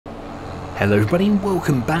Hello everybody and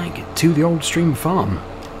welcome back to the old stream farm.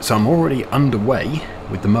 So I'm already underway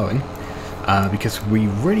with the mowing because we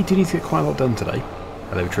really do need to get quite a lot done today.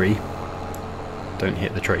 Hello tree. Don't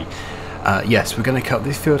hit the tree. Yes, we're going to cut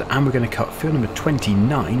this field and we're going to cut field number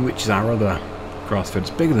 29, which is our other grass field.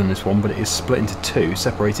 It's bigger than this one, but it is split into two,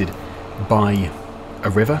 separated by a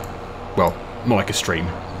river. Well, more like a stream.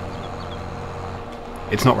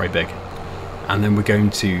 It's not very big. And then we're going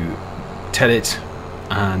to ted it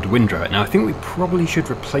and windrow it. Now I think we probably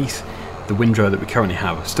should replace the windrow that we currently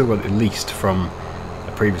have. I've still got it at least from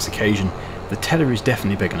a previous occasion. The tedder is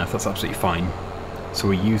definitely big enough, that's absolutely fine. So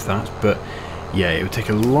we use that, but yeah, it would take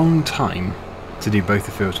a long time to do both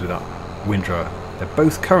the fields with that windrower. They're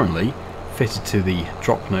both currently fitted to the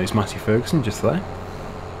drop nose Matthew Ferguson just there.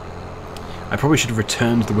 I probably should have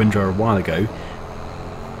returned the windrower a while ago,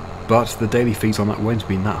 but the daily fees on that won't have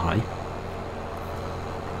been that high.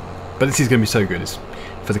 But this is going to be so good. It's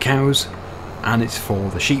for the cows and it's for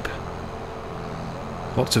the sheep.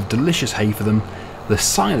 Lots of delicious hay for them. The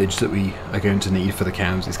silage that we are going to need for the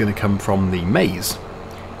cows is going to come from the maize.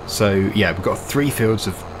 So yeah, we've got 3 fields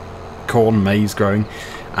of corn, maize growing,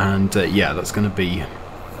 and yeah, that's going to be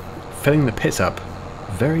filling the pit up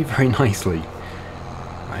very, very nicely.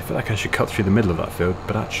 I feel like I should cut through the middle of that field,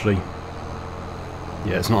 but actually,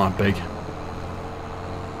 yeah, it's not that big.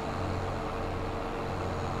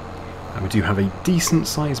 And we do have a decent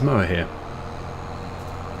sized mower here.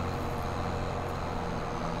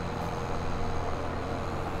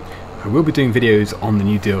 I will be doing videos on the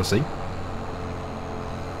new DLC.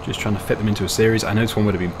 Just trying to fit them into a series. I know this one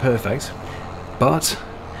would have been perfect, but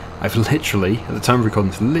I've literally, at the time of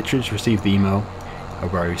recording this, literally just received the email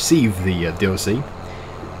where I received the DLC,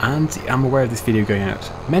 and I'm aware of this video going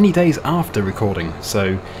out many days after recording,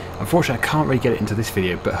 so unfortunately I can't really get it into this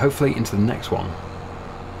video, but hopefully into the next one.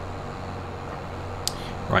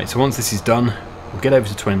 Right, so once this is done, we'll get over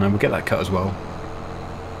to 29, we'll get that cut as well.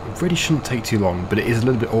 It really shouldn't take too long, but it is a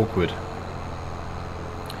little bit awkward.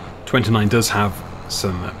 29 does have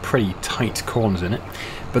some pretty tight corners in it,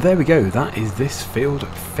 but there we go, that is this field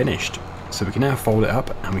finished. So we can now fold it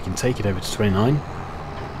up and we can take it over to 29.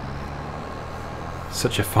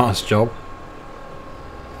 Such a fast job.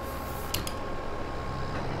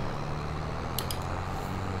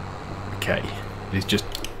 Okay, it is just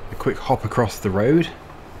a quick hop across the road.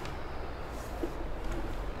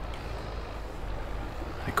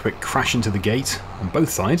 A quick crash into the gate on both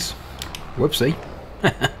sides. Whoopsie.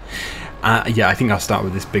 Yeah, I think I'll start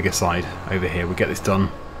with this bigger side over here. We'll get this done.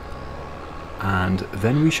 And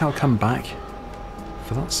then we shall come back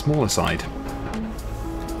for that smaller side.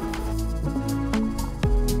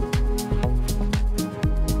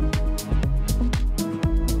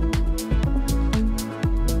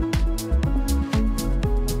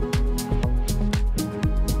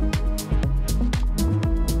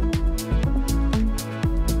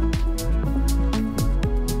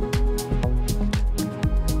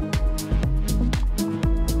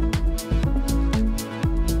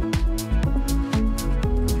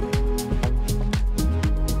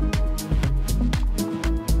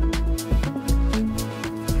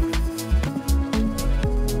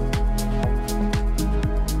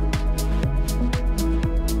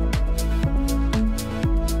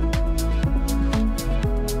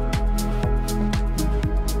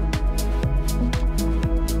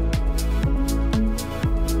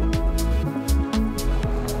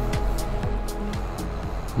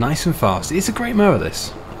 Nice and fast. It's a great mower,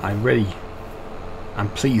 this. I really am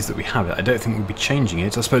pleased that we have it. I don't think we'll be changing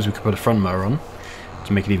it. I suppose we could put a front mower on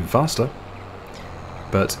to make it even faster.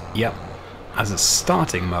 But, yeah, as a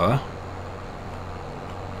starting mower,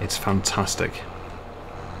 it's fantastic.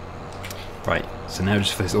 Right, so now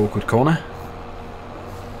just for this awkward corner.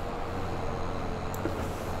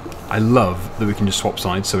 I love that we can just swap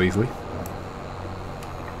sides so easily.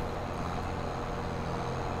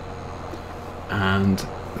 And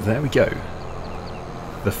there we go.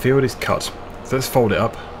 The field is cut. So let's fold it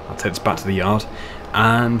up. I'll take this back to the yard.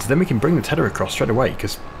 And then we can bring the tedder across straight away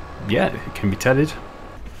because, yeah, it can be tedded.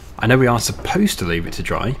 I know we are supposed to leave it to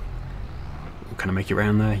dry. We'll kind of make it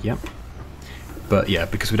around there, yep. But yeah,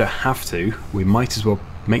 because we don't have to, we might as well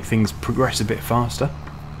make things progress a bit faster.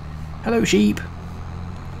 Hello, sheep.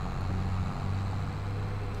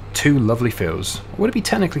 2 lovely fields. Would it be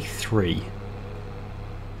technically 3?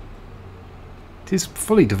 It is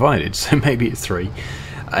fully divided, so maybe it's 3.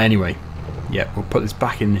 Anyway, yeah, we'll put this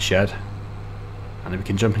back in the shed, and then we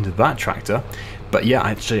can jump into that tractor. But yeah,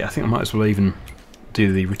 actually, I think I might as well even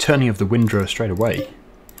do the returning of the windrower straight away,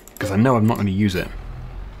 because I know I'm not going to use it.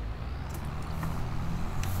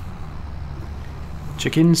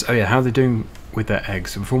 Chickens? Oh yeah, how are they doing with their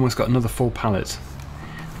eggs. We've almost got another full pallet.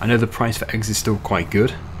 I know the price for eggs is still quite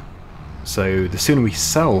good, so the sooner we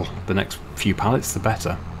sell the next few pallets, the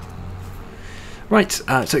better. Right,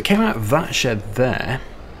 so it came out of that shed there.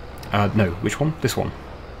 No, which one? This one.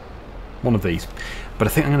 One of these. But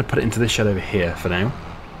I think I'm going to put it into this shed over here for now.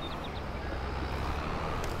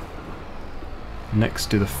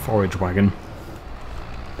 Next to the forage wagon.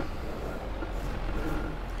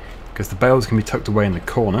 Because the bales can be tucked away in the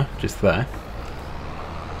corner, just there.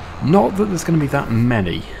 Not that there's going to be that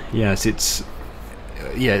many. Yes, it's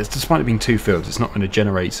despite it being 2 fields, it's not going to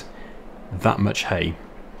generate that much hay.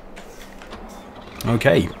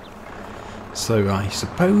 Okay, so I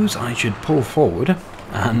suppose I should pull forward,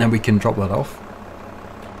 and then we can drop that off,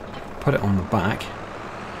 put it on the back,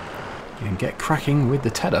 and get cracking with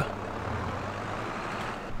the tedder.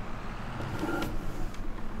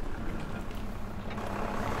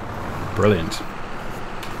 Brilliant.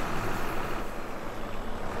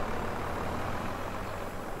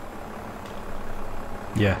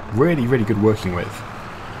 Yeah, really, really good working with.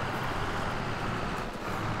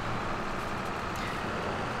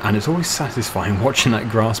 And it's always satisfying watching that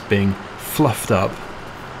grass being fluffed up,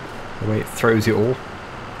 the way it throws it all.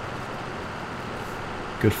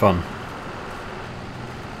 Good fun.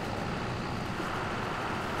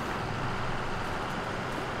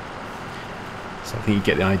 So I think you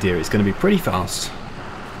get the idea, it's going to be pretty fast.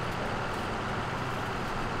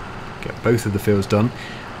 Get both of the fields done,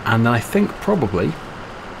 and then I think probably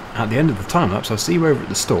at the end of the time lapse I'll see you over at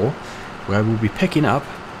the store where we'll be picking up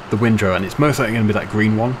the windrow, and it's most likely going to be that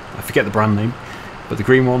green one. I forget the brand name, but the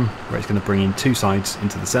green one where it's going to bring in 2 sides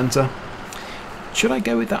into the centre. Should I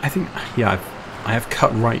go with that? I think, yeah, I have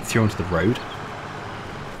cut right through onto the road,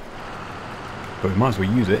 but we might as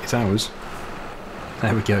well use it, it's ours.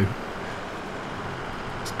 There we go.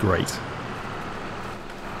 It's great.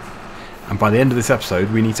 And by the end of this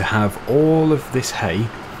episode we need to have all of this hay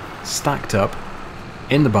stacked up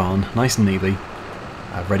in the barn, nice and neatly,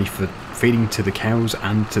 ready for feeding to the cows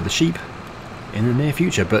and to the sheep in the near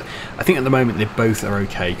future. But I think at the moment they both are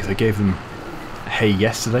okay, because I gave them hay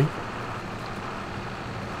yesterday.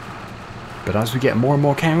 But as we get more and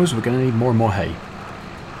more cows, we're going to need more and more hay.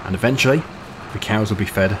 And eventually, the cows will be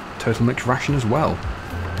fed total mixed ration as well.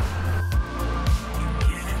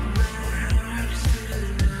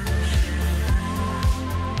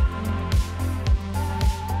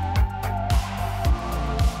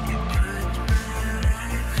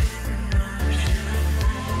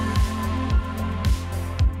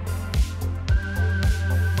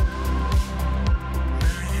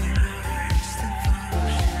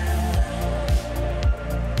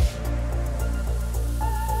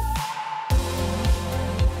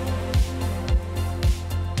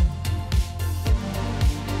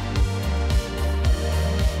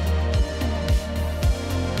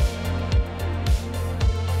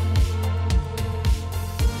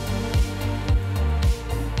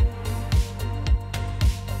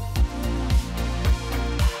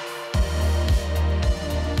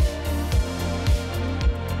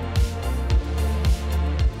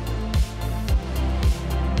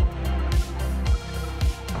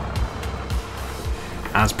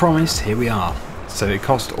 As promised, here we are. So it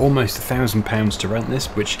cost almost £1,000 to rent this,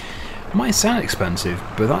 which might sound expensive,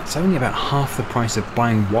 but that's only about half the price of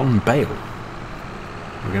buying 1 bale.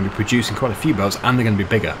 We're going to be producing quite a few bales, and they're going to be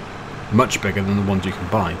bigger. Much bigger than the ones you can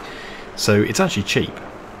buy. So it's actually cheap.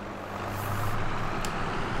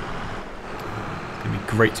 It's going to be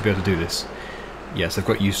great to be able to do this. Yes, I've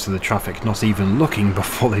got used to the traffic not even looking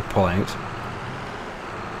before they pull out.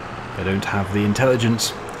 They don't have the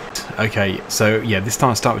intelligence. Okay, so yeah, this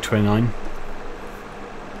time I start with 29.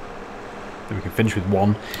 Then we can finish with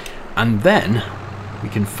 1. And then we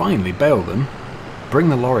can finally bale them, bring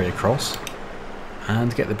the lorry across,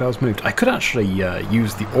 and get the bales moved. I could actually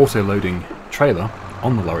use the auto-loading trailer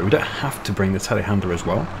on the lorry. We don't have to bring the telehandler as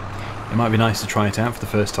well. It might be nice to try it out for the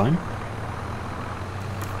first time.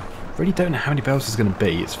 Really don't know how many bales there's going to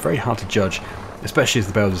be. It's very hard to judge, especially as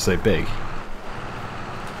the bales are so big.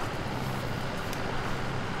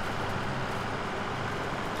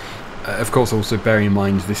 Of course, also bearing in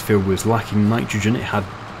mind this field was lacking nitrogen, it had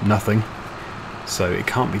nothing, so it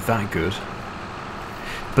can't be that good.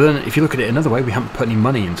 But then if you look at it another way, we haven't put any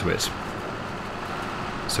money into it.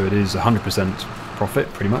 So it is 100%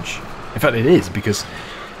 profit, pretty much. In fact, it is, because,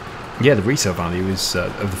 yeah, the resale value is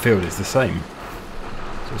of the field is the same.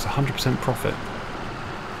 So it's 100% profit.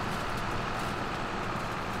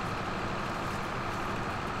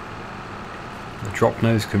 The drop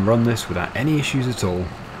nose can run this without any issues at all.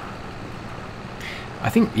 I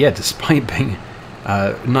think, yeah, despite being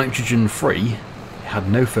nitrogen free, it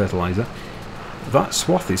had no fertiliser, that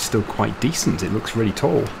swath is still quite decent. It looks really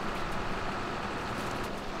tall.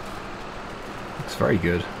 Looks very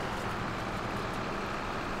good.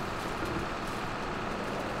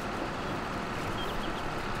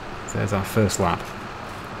 There's our first lap.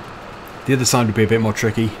 The other side would be a bit more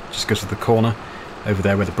tricky, just go to the corner over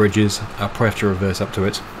there where the bridge is. I'll probably have to reverse up to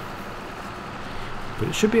it. But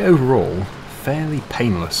it should be overall fairly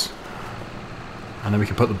painless. And then we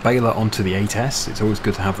can put the baler onto the 8S. It's always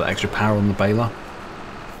good to have that extra power on the baler.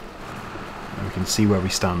 And we can see where we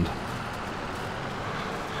stand.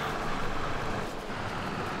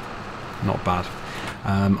 Not bad.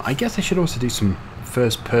 I guess I should also do some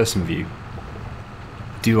first person view.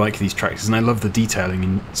 I do like these tractors, and I love the detailing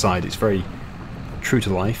inside. It's very true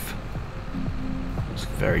to life. It's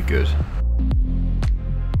very good.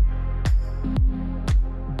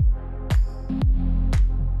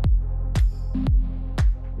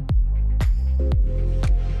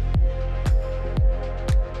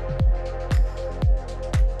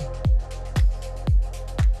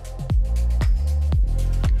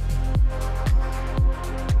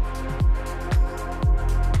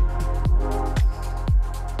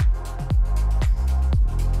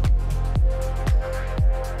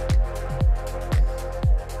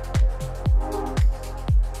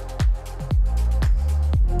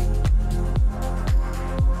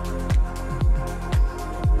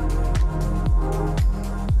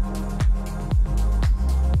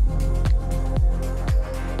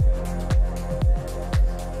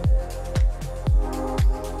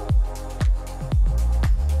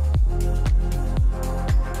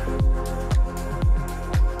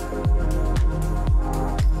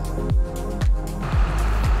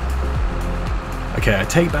 Okay, I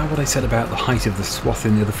take back what I said about the height of the swath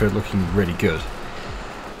in the other field looking really good.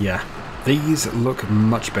 Yeah, these look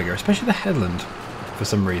much bigger, especially the headland, for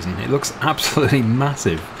some reason. It looks absolutely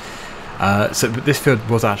massive. But this field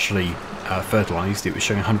was actually fertilised. It was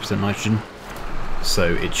showing 100% nitrogen,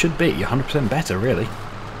 so it should be 100% better, really.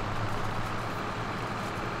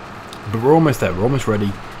 But we're almost there. We're almost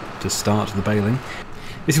ready to start the baling.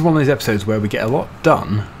 This is one of those episodes where we get a lot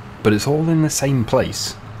done, but it's all in the same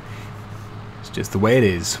place. It's just the way it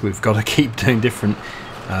is. We've got to keep doing different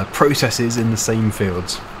processes in the same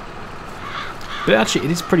fields. But actually,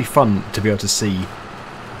 it is pretty fun to be able to see,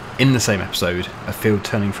 in the same episode, a field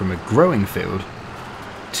turning from a growing field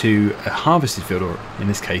to a harvested field, or in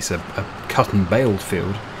this case, a cut and baled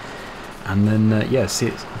field, and then, yeah, see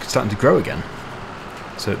it starting to grow again.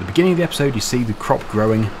 So at the beginning of the episode, you see the crop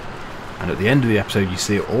growing, and at the end of the episode, you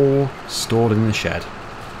see it all stored in the shed.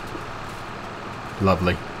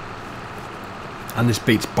 Lovely. And this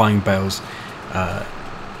beats buying bales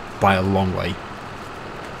by a long way.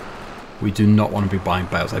 We do not want to be buying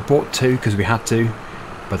bales. I bought 2 because we had to,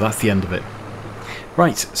 but that's the end of it.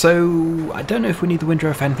 Right, so I don't know if we need the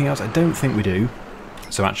windrow for anything else. I don't think we do.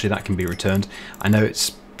 So actually that can be returned. I know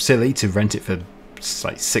it's silly to rent it for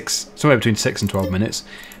like somewhere between 6 and 12 minutes,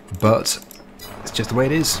 but it's just the way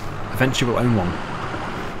it is. Eventually we'll own one.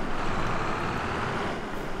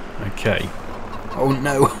 Okay. Oh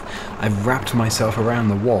no! I've wrapped myself around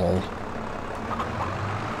the wall.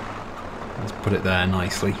 Let's put it there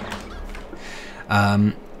nicely.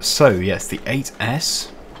 So yes, the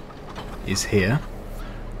 8S is here.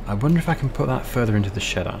 I wonder if I can put that further into the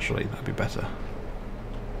shed actually, that'd be better.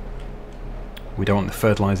 We don't want the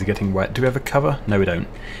fertiliser getting wet. Do we have a cover? No, we don't.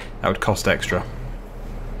 That would cost extra.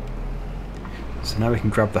 So now we can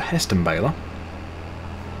grab the Heston baler,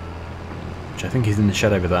 which I think is in the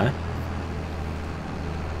shed over there.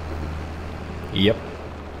 Yep.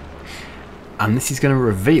 And this is going to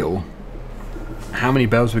reveal how many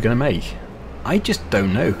bales we're going to make. I just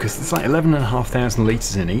don't know, because it's like 11,500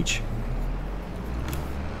 litres in each.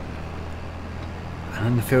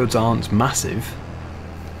 And the fields aren't massive.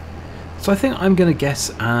 So I think I'm going to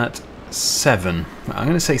guess at 7. I'm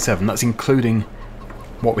going to say 7. That's including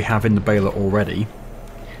what we have in the baler already.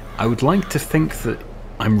 I would like to think that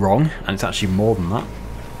I'm wrong, and it's actually more than that.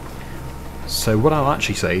 So what I'll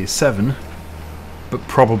actually say is 7. But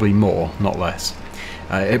probably more, not less.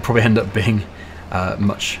 It'll probably end up being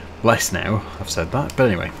much less now, I've said that. But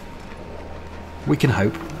anyway, we can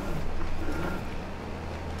hope.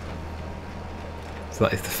 So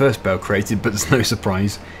that is the first bale created, but there's no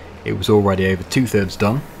surprise. It was already over 2/3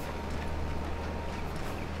 done.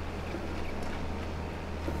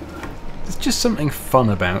 There's just something fun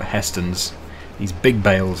about Hestons. These big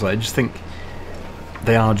bales, I just think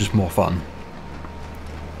they are just more fun.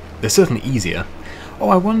 They're certainly easier. Oh,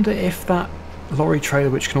 I wonder if that lorry trailer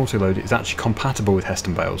which can auto-load is actually compatible with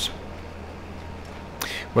Heston bales.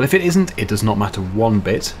 Well, if it isn't, it does not matter one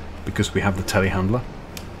bit, because we have the telehandler.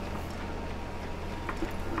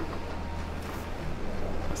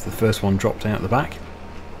 So the first one dropped out the back.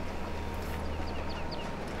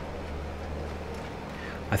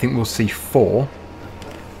 I think we'll see 3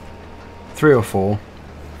 or 4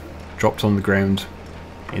 dropped on the ground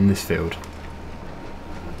in this field.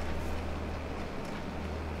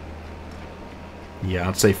 Yeah,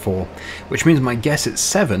 I'd say 4, which means my guess at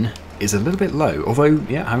 7 is a little bit low. Although,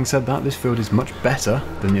 yeah, having said that, this field is much better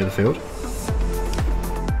than the other field.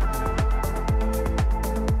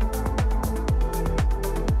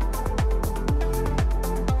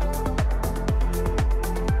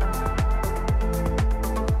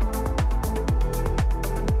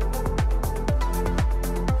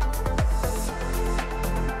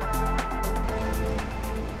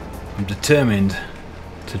 I'm determined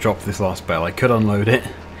to drop this last bale. I could unload it.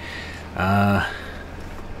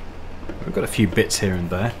 We've got a few bits here and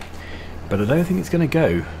there, but I don't think it's going to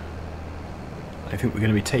go. I think we're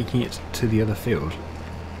going to be taking it to the other field,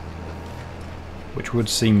 which would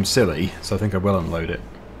seem silly, so I think I will unload it.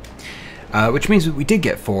 Which means that we did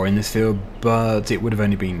get 4 in this field, but it would have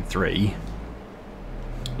only been 3.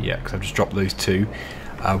 Yeah, because I've just dropped those 2,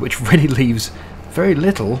 which really leaves very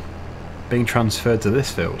little being transferred to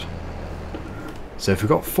this field. So if we've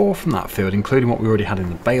got 4 from that field, including what we already had in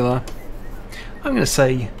the baler, I'm going to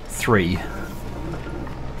say 3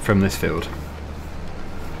 from this field.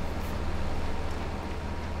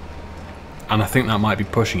 And I think that might be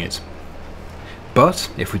pushing it. But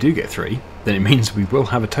if we do get 3, then it means we will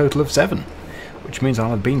have a total of 7, which means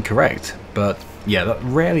I'll have been correct. But yeah, that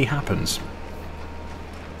rarely happens.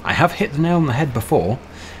 I have hit the nail on the head before,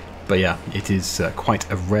 but yeah, it is quite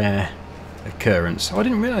a rare occurrence. Oh, I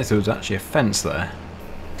didn't realise there was actually a fence there.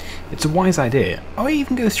 It's a wise idea. Oh, it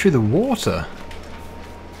even goes through the water.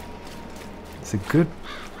 It's a good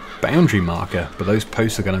boundary marker, but those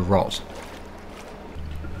posts are going to rot.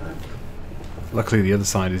 Luckily the other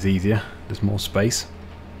side is easier. There's more space.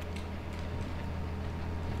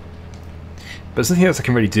 But there's nothing else I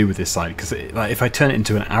can really do with this side, because like, if I turn it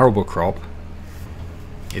into an arable crop,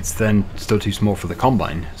 it's then still too small for the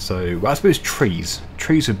combine. So well, I suppose trees.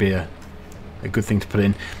 Trees would be a good thing to put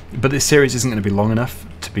in, but this series isn't going to be long enough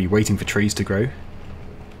to be waiting for trees to grow.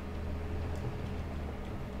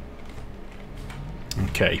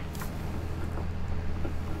 Okay.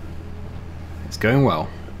 It's going well.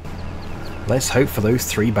 Let's hope for those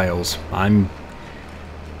 3 bales. I'm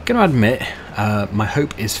going to admit, my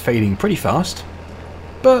hope is fading pretty fast,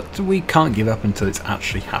 but we can't give up until it's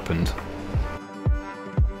actually happened.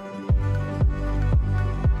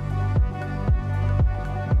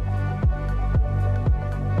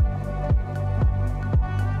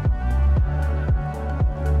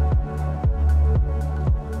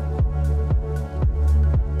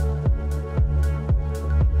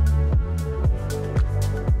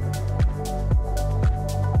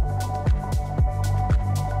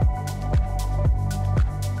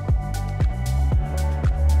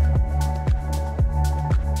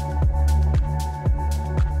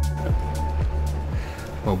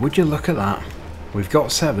 Well, would you look at that? We've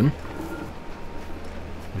got 7.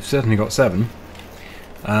 We've certainly got 7.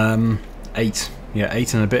 8. Yeah,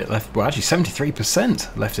 8 and a bit left. Well, actually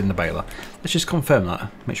 73% left in the baler. Let's just confirm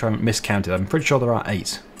that. Make sure I haven't miscounted. I'm pretty sure there are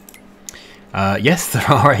 8. Yes, there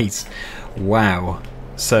are 8. Wow.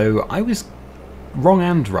 So I was wrong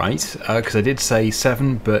and right, because I did say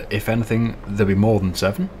 7, but if anything, there'll be more than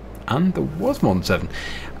 7. And there was more than 7.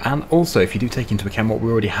 And also, if you do take into account what we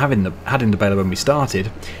already had in the baler when we started,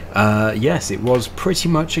 yes, it was pretty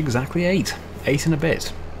much exactly 8. 8 and a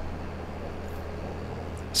bit.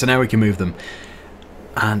 So now we can move them.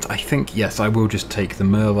 And I think, yes, I will just take the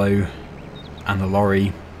Merlot and the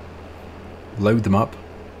lorry, load them up,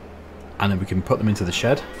 and then we can put them into the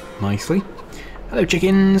shed nicely. Hello,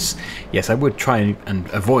 chickens! Yes, I would try and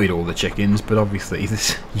avoid all the chickens, but obviously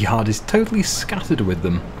this yard is totally scattered with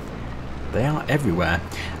them. They are everywhere,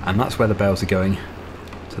 and that's where the bales are going,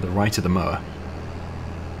 to the right of the mower.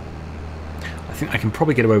 I think I can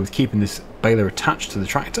probably get away with keeping this baler attached to the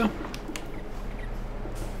tractor.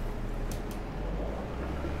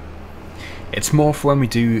 It's more for when we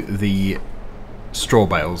do the straw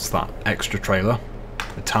bales, that extra trailer,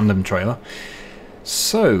 the tandem trailer.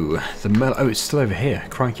 So, oh, it's still over here,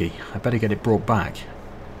 crikey, I better get it brought back.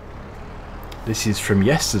 This is from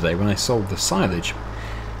yesterday when I sold the silage.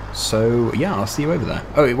 So, yeah, I'll see you over there.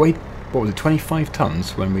 Oh, it weighed, what was it, 25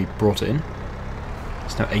 tons when we brought it in?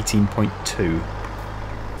 It's now 18.2.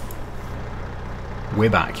 We're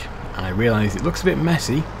back, and I realise it looks a bit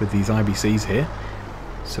messy with these IBCs here.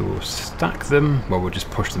 So we'll stack them, well, we'll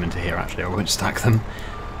just push them into here actually, I won't stack them.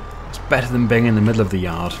 It's better than being in the middle of the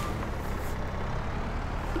yard.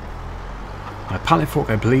 My pallet fork,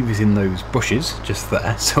 I believe, is in those bushes just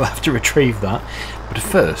there, so I'll have to retrieve that. But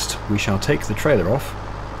first, we shall take the trailer off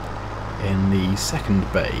in the second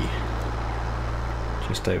bay,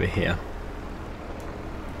 just over here.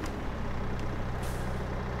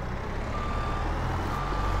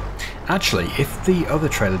 Actually, if the other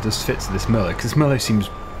trailer does fit to this Merlot, because this Merlot seems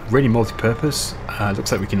really multi-purpose,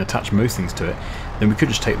 looks like we can attach most things to it, then we could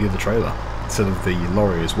just take the other trailer instead of the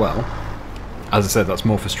lorry as well. As I said, that's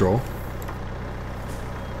more for straw.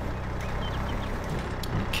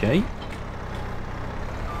 Okay.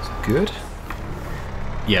 That's good.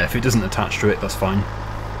 Yeah, if it doesn't attach to it, that's fine.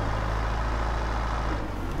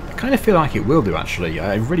 I kind of feel like it will do, actually.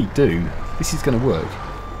 I really do. This is going to work.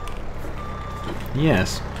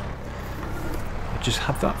 Yes. I just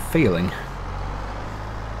have that feeling.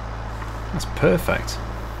 That's perfect.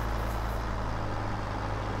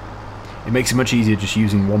 It makes it much easier just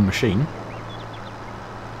using one machine.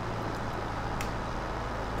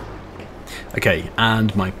 Okay,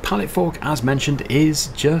 and my pallet fork, as mentioned, is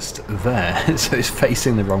just there. So it's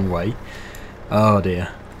facing the wrong way. Oh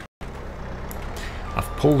dear.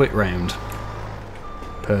 I've pulled it round.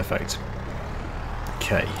 Perfect.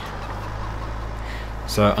 Okay.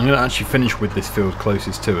 So I'm going to actually finish with this field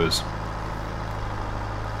closest to us.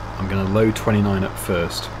 I'm going to load 29 up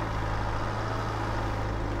first.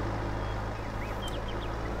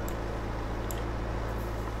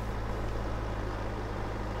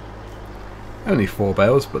 Only 4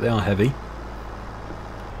 bales, but they are heavy.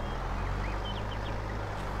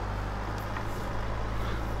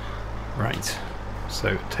 Right,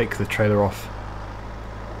 so take the trailer off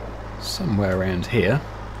somewhere around here.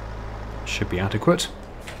 Should be adequate.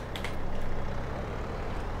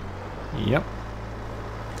 Yep.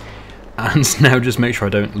 And now just make sure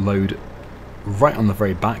I don't load right on the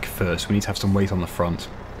very back first. We need to have some weight on the front.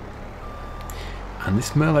 And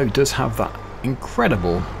this Merlot does have that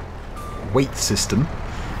incredible weight system,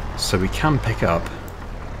 so we can pick up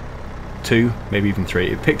 2, maybe even 3.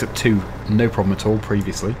 It picked up 2, no problem at all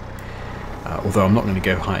previously, although I'm not going to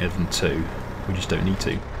go higher than 2, we just don't need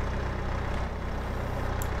to.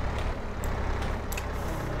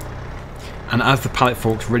 And as the pallet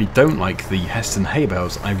forks really don't like the Heston hay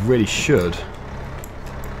bales, I really should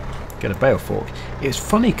get a bale fork. It's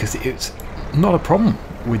funny because it's not a problem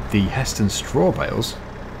with the Heston straw bales,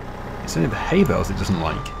 it's only the hay bales it doesn't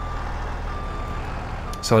like.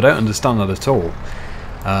 So I don't understand that at all.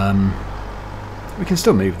 We can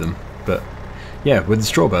still move them, but yeah, with the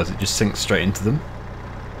straw bales it just sinks straight into them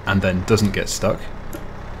and then doesn't get stuck.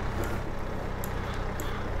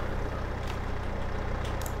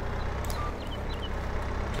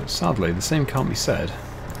 But sadly, the same can't be said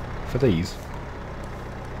for these.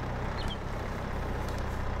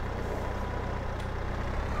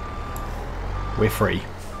 We're free.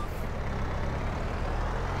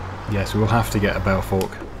 Yes, we will have to get a bale fork.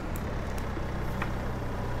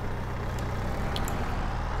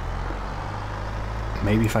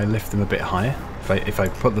 Maybe if I lift them a bit higher, if I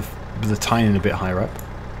put the tine in a bit higher up.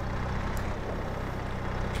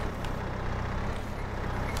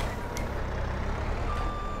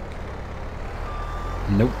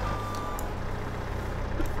 Nope.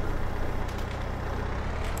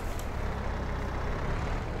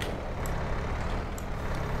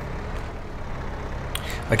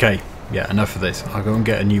 Okay, yeah, enough of this. I'll go and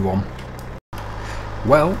get a new one.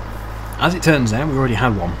 Well, as it turns out, we already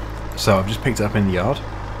had one. So I've just picked it up in the yard.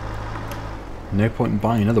 No point in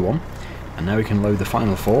buying another one. And now we can load the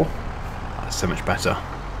final 4. That's so much better.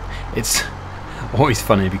 It's always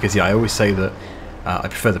funny because, yeah, I always say that I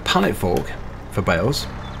prefer the pallet fork for bales.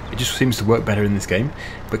 It just seems to work better in this game.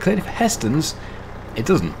 But clearly for Heston's, it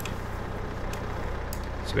doesn't.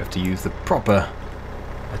 So we have to use the proper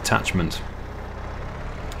attachment.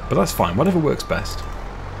 But that's fine, whatever works best.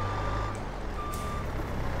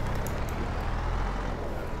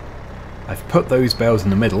 I've put those bales in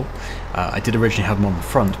the middle. I did originally have them on the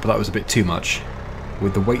front, but that was a bit too much.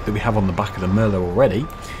 With the weight that we have on the back of the Merlot already,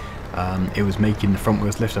 it was making the front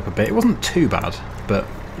wheels lift up a bit. It wasn't too bad, but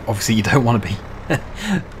obviously you don't want to be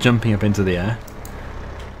jumping up into the air.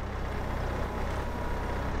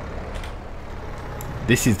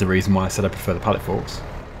 This is the reason why I said I prefer the pallet forks.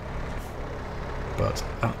 But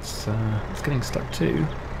that's getting stuck too.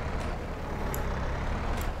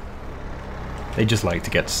 They just like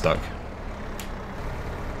to get stuck.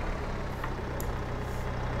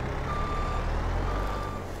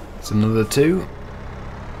 It's another 2.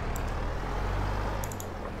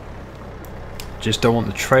 Just don't want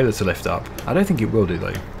the trailer to lift up. I don't think it will do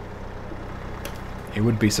though. It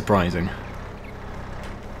would be surprising.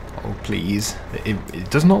 Oh please.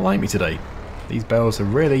 It does not like me today. These bales are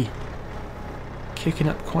really kicking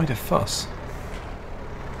up quite a fuss.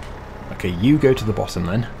 Okay, you go to the bottom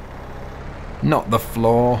then. Not the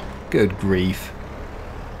floor. Good grief.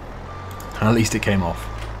 At least it came off.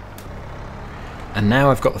 And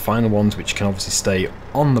now I've got the final ones which can obviously stay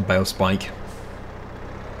on the bale spike.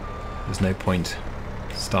 There's no point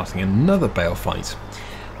starting another bale fight.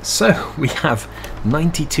 So we have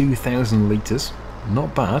 92,000 litres.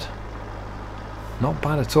 Not bad. Not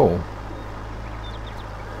bad at all.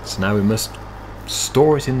 So now we must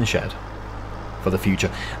store it in the shed for the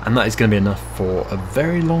future. And that is going to be enough for a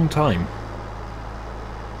very long time.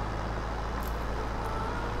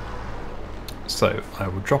 So I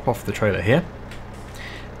will drop off the trailer here.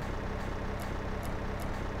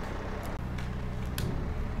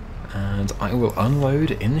 And I will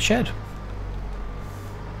unload in the shed.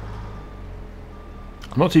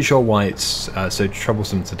 I'm not too sure why it's so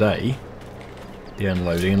troublesome today, the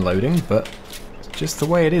unloading and loading, but it's just the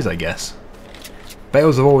way it is, I guess.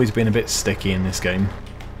 Bales have always been a bit sticky in this game,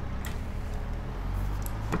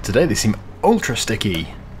 but today they seem ultra sticky.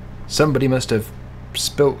 Somebody must have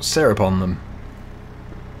spilt syrup on them.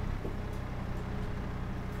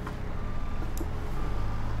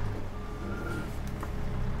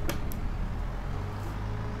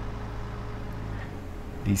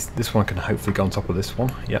 This one can hopefully go on top of this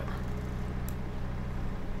one, yep.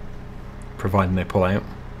 Providing they pull out.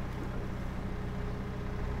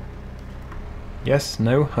 Yes?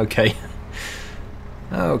 No? Okay.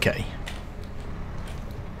 Okay.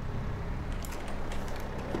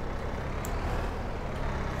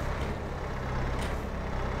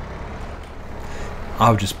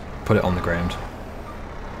 I'll just put it on the ground.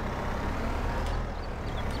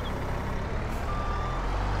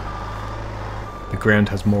 The ground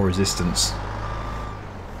has more resistance.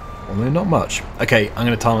 Although not much. Okay, I'm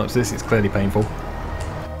going to time-lapse this, it's clearly painful.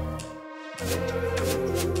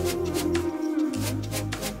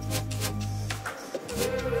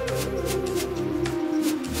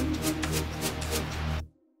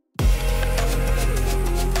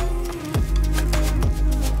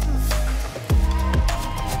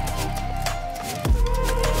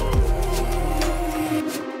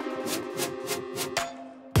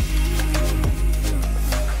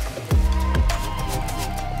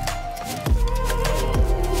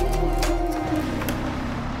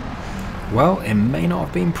 Well, it may not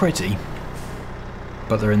have been pretty,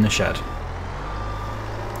 but they're in the shed.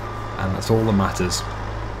 And that's all that matters.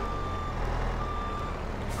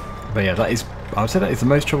 But yeah, I would say that is the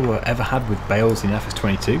most trouble I've ever had with bales in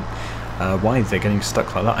FS22. Why they're getting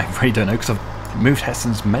stuck like that, I really don't know, because I've moved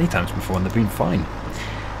Hessens many times before and they've been fine.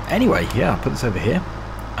 Anyway, yeah, I'll put this over here,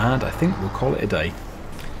 and I think we'll call it a day.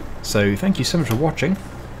 So thank you so much for watching.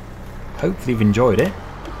 Hopefully you've enjoyed it,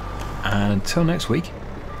 and until next week,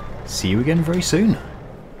 see you again very soon.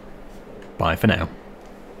 Bye for now.